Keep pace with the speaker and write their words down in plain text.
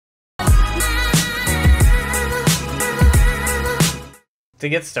To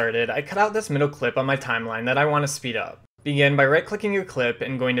get started, I cut out this middle clip on my timeline that I want to speed up. Begin by right-clicking your clip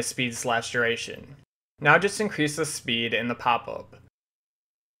and going to speed/duration. Now just increase the speed in the pop-up.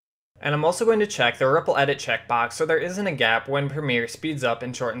 And I'm also going to check the ripple edit checkbox so there isn't a gap when Premiere speeds up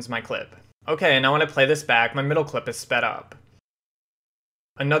and shortens my clip. Okay, now when I play this back, my middle clip is sped up.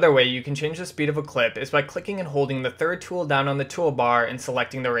 Another way you can change the speed of a clip is by clicking and holding the third tool down on the toolbar and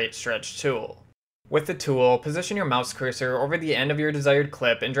selecting the rate stretch tool. With the tool, position your mouse cursor over the end of your desired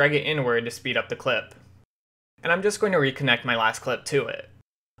clip and drag it inward to speed up the clip. And I'm just going to reconnect my last clip to it.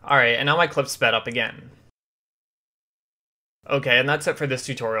 Alright, and now my clip's sped up again. Okay, and that's it for this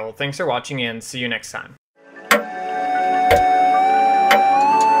tutorial. Thanks for watching and see you next time.